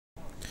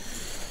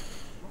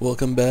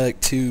Welcome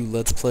back to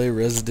Let's Play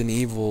Resident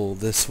Evil.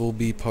 This will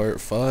be part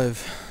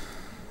 5.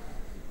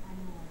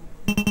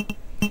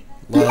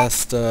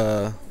 Last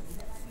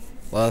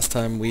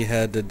time we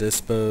had to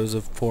dispose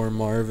of poor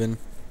Marvin.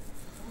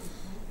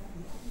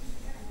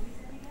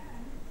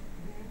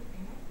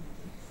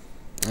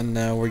 And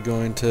now we're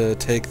going to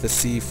take the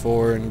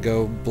C4 and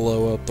go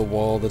blow up the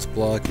wall that's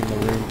blocking the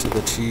room to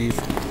the chief.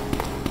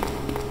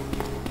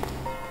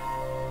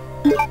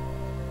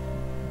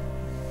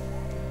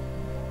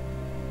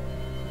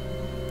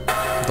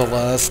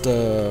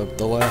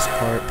 The last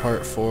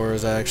part 4,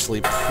 is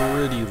actually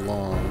pretty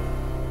long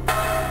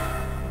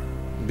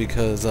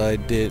because I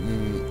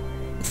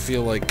didn't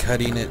feel like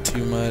cutting it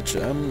too much.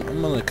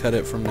 I'm gonna cut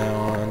it from now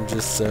on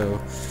just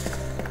so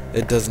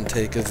it doesn't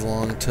take as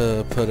long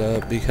to put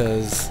up,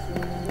 because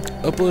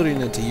uploading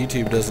it to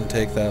YouTube doesn't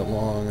take that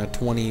long. A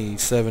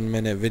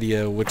 27-minute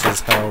video, which is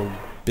how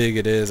big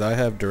it is. I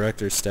have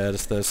director's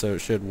status though, so it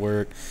should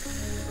work.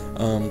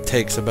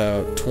 Takes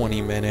about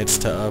 20 minutes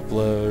to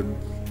upload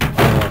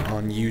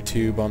on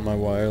YouTube on my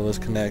wireless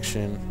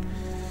connection.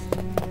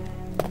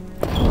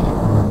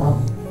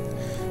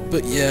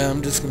 But yeah,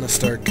 I'm just gonna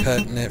start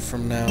cutting it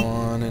from now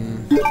on,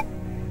 and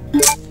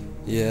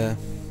yeah.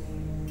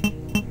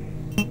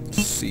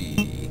 Let's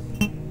see.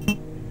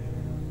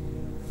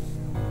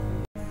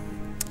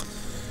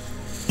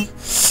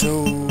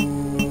 So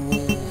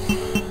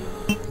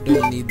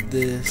don't need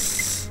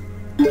this.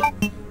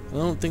 I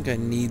don't think I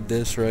need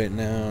this right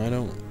now. I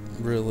don't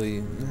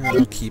really.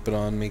 I'll keep it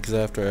on me because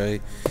after I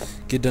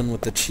get done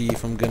with the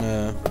chief,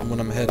 when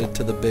I'm headed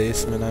to the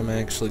basement, I'm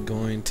actually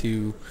going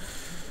to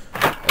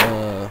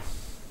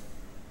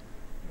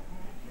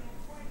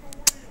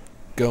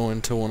go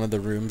into one of the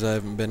rooms I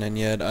haven't been in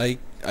yet. I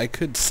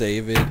could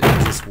save it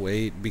and just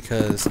wait,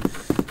 because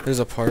there's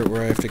a part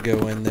where I have to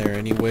go in there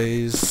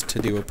anyways to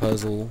do a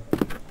puzzle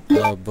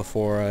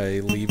before I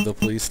leave the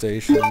police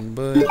station,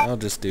 but I'll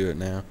just do it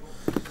now.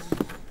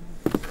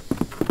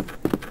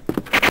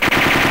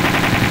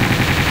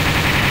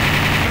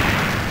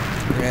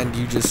 And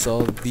you just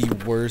saw the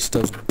worst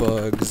of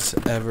bugs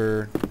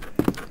ever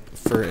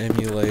for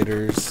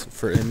emulators,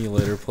 for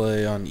emulator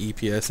play on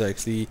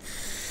EPSXE.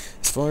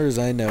 As far as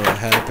I know, it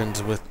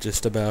happens with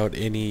just about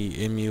any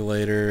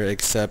emulator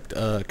except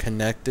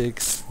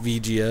Connectix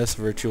VGS,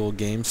 Virtual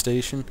Game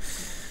Station.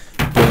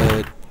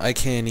 But I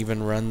can't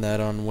even run that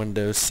on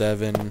Windows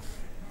 7.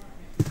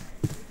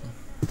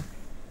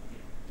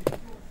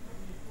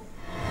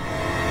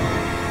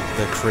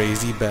 The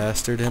crazy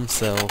bastard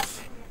himself.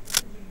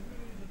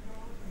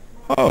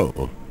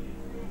 Oh,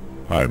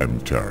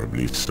 I'm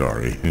terribly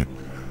sorry.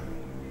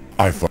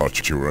 I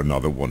thought you were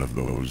another one of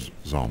those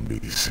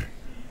zombies.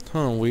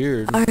 Huh,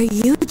 weird. Are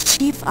you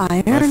Chief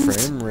My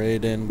Irons? frame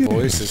rate and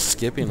voice is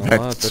skipping a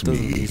lot. That doesn't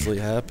easily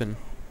happen.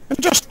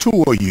 And just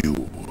two of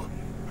you.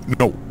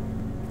 No,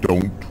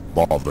 don't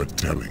bother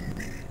telling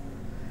me.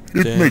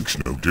 It Damn. makes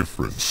no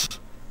difference.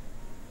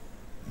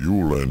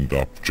 You'll end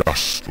up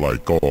just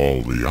like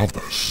all the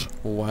others.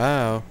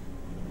 Wow.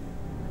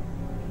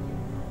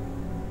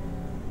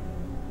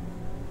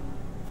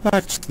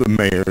 That's the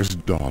mayor's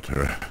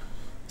daughter.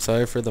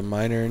 Sorry for the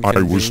minor I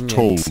inconvenience. was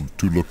told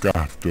to look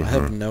after I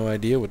her, have no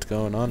idea what's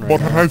going on right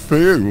but now. I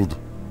failed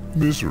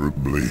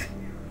miserably.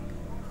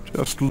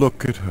 Just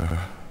look at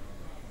her.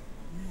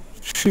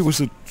 She was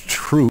a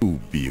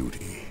true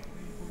beauty.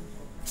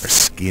 Her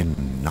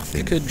skin, nothing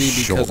It could be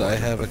because short I of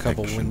have a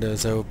couple perfection.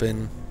 windows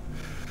open.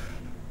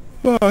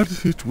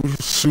 But it will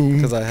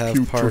soon 'Cause I have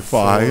part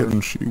putrefy, 4.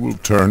 and she will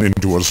turn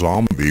into a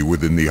zombie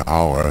within the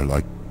hour,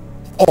 like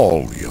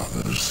all the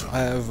others. I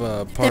have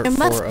part There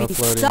 4 must be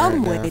uploading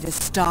some right way now. to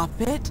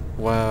stop it.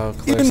 Wow,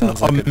 Claire In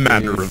sounds like a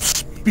manner thief. of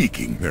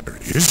speaking, there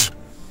is.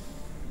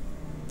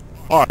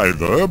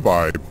 Either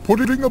by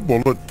putting a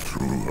bullet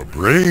through her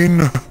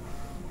brain,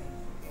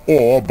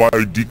 or by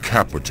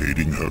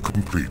decapitating her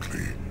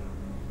completely.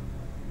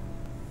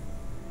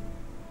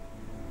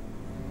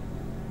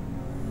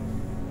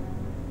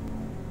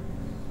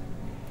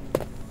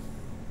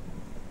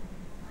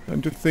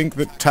 And to think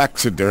that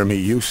taxidermy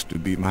used to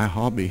be my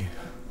hobby.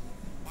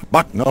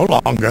 But no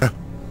longer.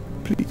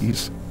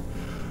 Please.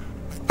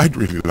 I'd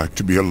really like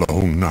to be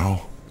alone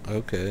now.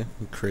 Okay,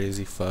 you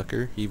crazy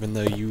fucker. Even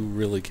though you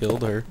really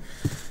killed her.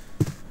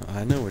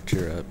 I know what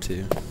you're up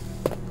to.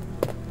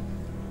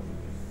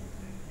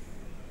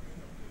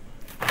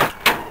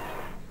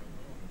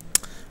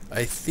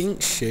 I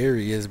think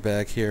Sherry is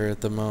back here at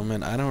the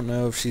moment. I don't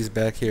know if she's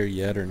back here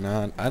yet or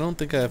not. I don't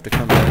think I have to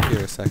come back here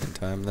a second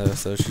time though,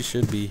 so she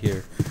should be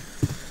here.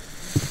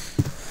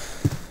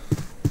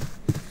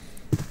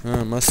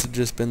 It must have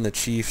just been the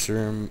chief's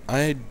room.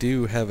 I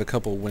do have a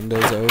couple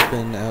windows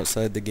open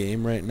outside the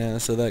game right now,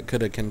 so that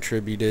could have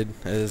contributed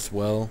as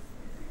well.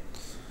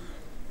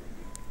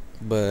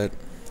 But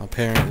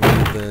apparently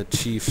the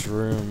chief's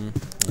room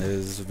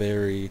is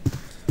very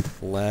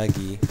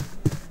laggy.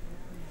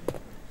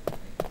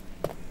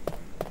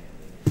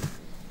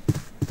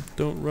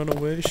 Don't run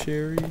away,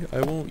 Sherry.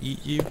 I won't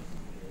eat you.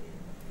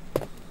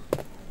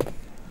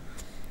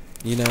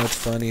 You know, it's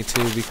funny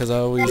too because I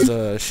always,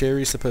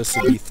 Sherry's supposed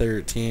to be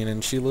 13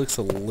 and she looks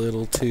a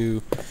little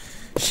too,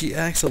 she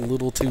acts a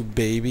little too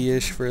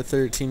babyish for a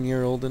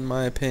 13-year-old in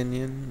my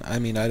opinion. I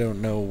mean, I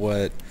don't know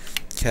what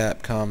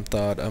Capcom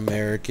thought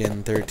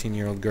American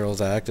 13-year-old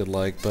girls acted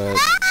like, but...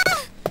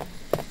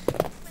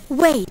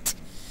 Wait!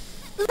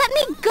 Let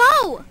me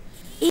go!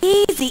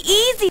 Easy,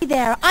 easy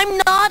there! I'm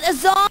not a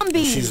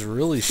zombie! She's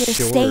really You're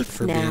short safe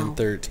for now. being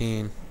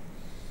 13.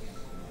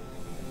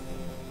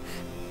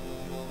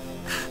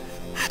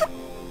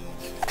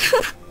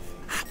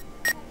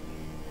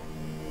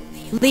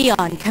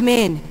 Leon, come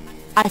in.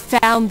 I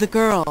found the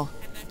girl,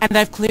 and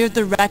I've cleared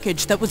the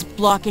wreckage that was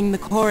blocking the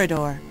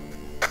corridor.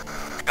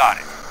 Got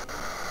it.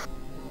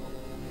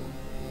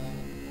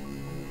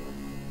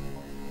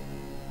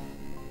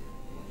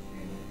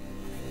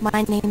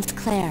 My name's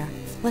Claire.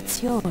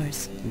 What's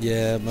yours?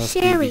 Yeah, it must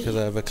Sherry, be because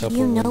I have a do couple Do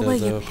you know windows where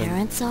your open.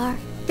 parents are?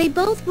 They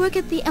both work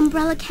at the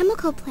Umbrella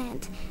Chemical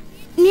Plant,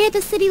 near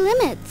the city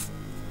limits.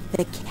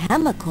 The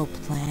chemical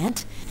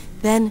plant?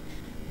 Then,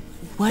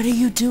 what are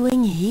you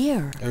doing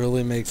here? It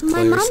really makes My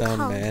Claire mom sound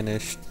called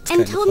mannish. It's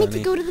And kinda told me funny.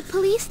 to go to the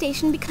police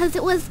station because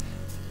it was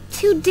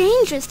too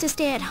dangerous to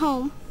stay at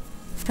home.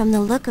 From the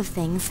look of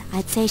things,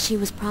 I'd say she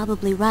was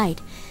probably right.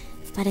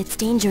 But it's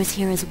dangerous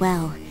here as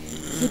well.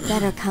 You'd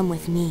better come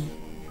with me.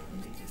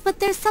 But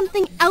there's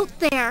something out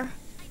there.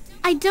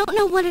 I don't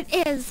know what it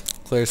is.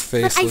 Claire's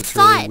face I looks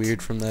saw really it.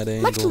 weird from that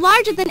Much angle.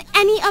 larger than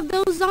any of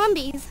those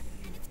zombies.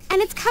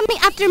 And it's coming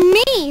after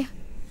me.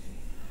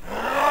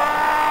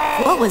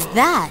 What was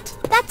that?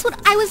 That's what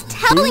I was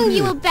telling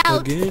you Ooh,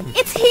 about. again.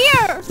 It's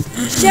here.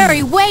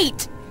 Sherry,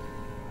 wait!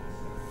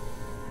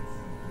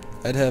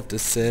 I'd have to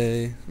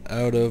say,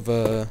 out of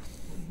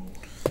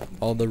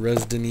all the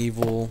Resident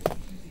Evil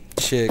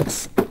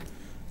chicks,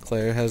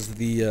 Claire has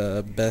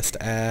the best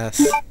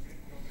ass,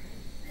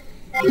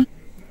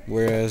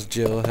 whereas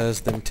Jill has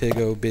them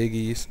Tiggo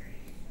biggies.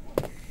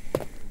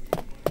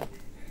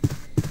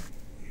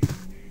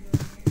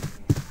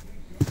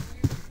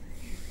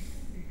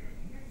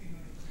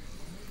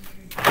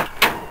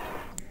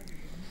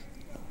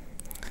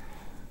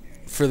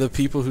 For the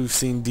people who've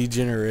seen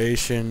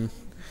Degeneration,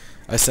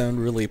 I sound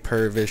really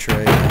pervish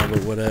right now,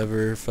 but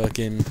whatever,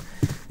 fucking...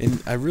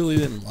 And I really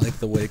didn't like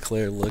the way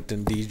Claire looked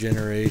in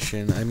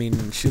Degeneration. I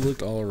mean, she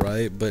looked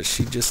alright, but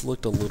she just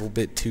looked a little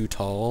bit too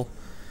tall.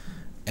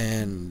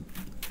 And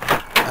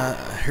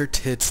her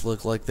tits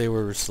looked like they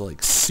were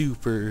like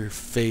super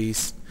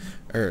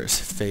super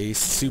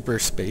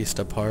spaced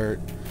apart.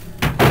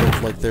 It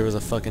looked like there was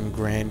a fucking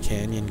Grand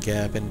Canyon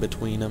gap in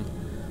between them.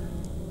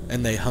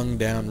 And they hung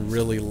down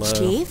really low.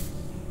 Chief?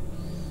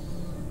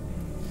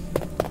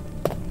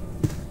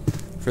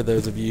 For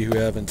those of you who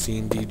haven't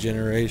seen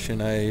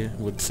Degeneration, I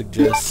would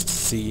suggest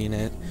seeing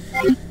it,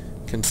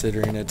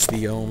 considering it's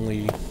the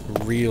only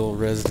real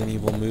Resident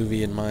Evil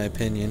movie in my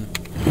opinion.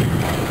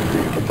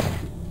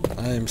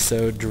 I am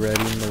so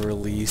dreading the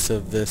release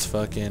of this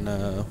fucking,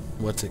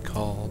 what's it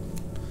called?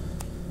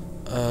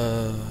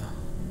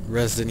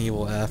 Resident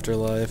Evil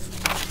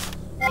Afterlife.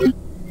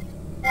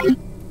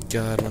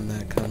 God, when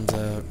that comes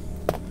out.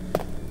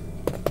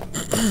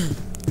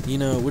 You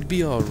know, it would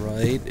be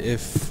alright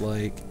if,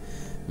 like,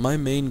 my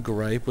main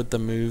gripe with the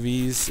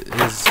movies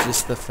is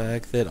just the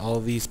fact that all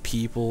these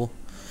people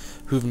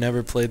who've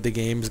never played the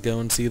games go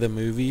and see the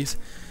movies,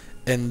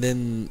 and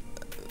then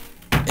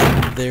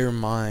in their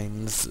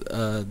minds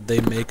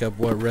they make up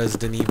what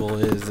Resident Evil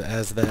is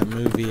as that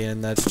movie,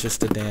 and that's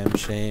just a damn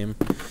shame.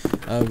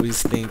 I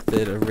always think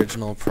that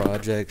original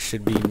projects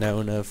should be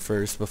known of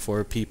first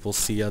before people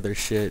see other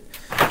shit.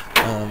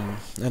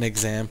 An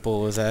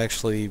example is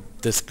actually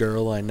this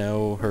girl I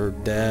know, her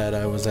dad,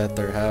 I was at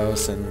their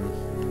house, and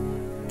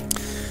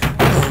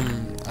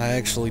I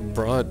actually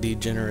brought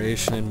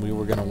Degeneration and we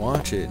were gonna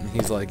watch it, and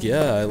he's like,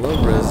 yeah, I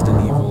love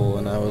Resident Evil,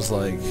 and I was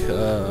like,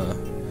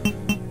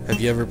 have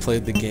you ever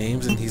played the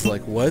games? And he's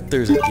like, what,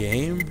 there's a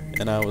game?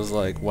 And I was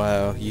like,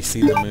 wow, you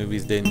see the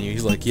movies, didn't you?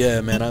 He's like, yeah,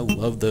 man, I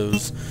love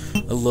those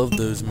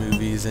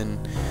movies, and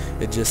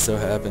it just so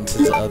happens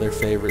his other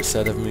favorite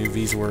set of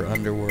movies were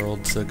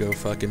Underworld, so go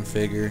fucking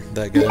figure.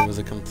 That guy was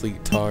a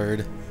complete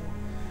tard.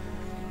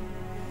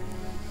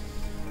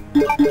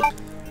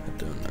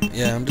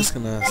 Yeah, I'm just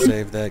gonna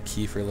save that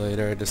key for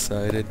later, I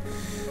decided.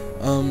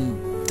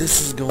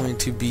 This is going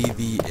to be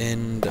the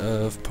end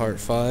of part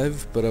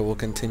 5, but I will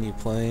continue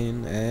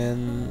playing,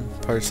 and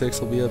part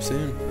 6 will be up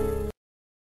soon.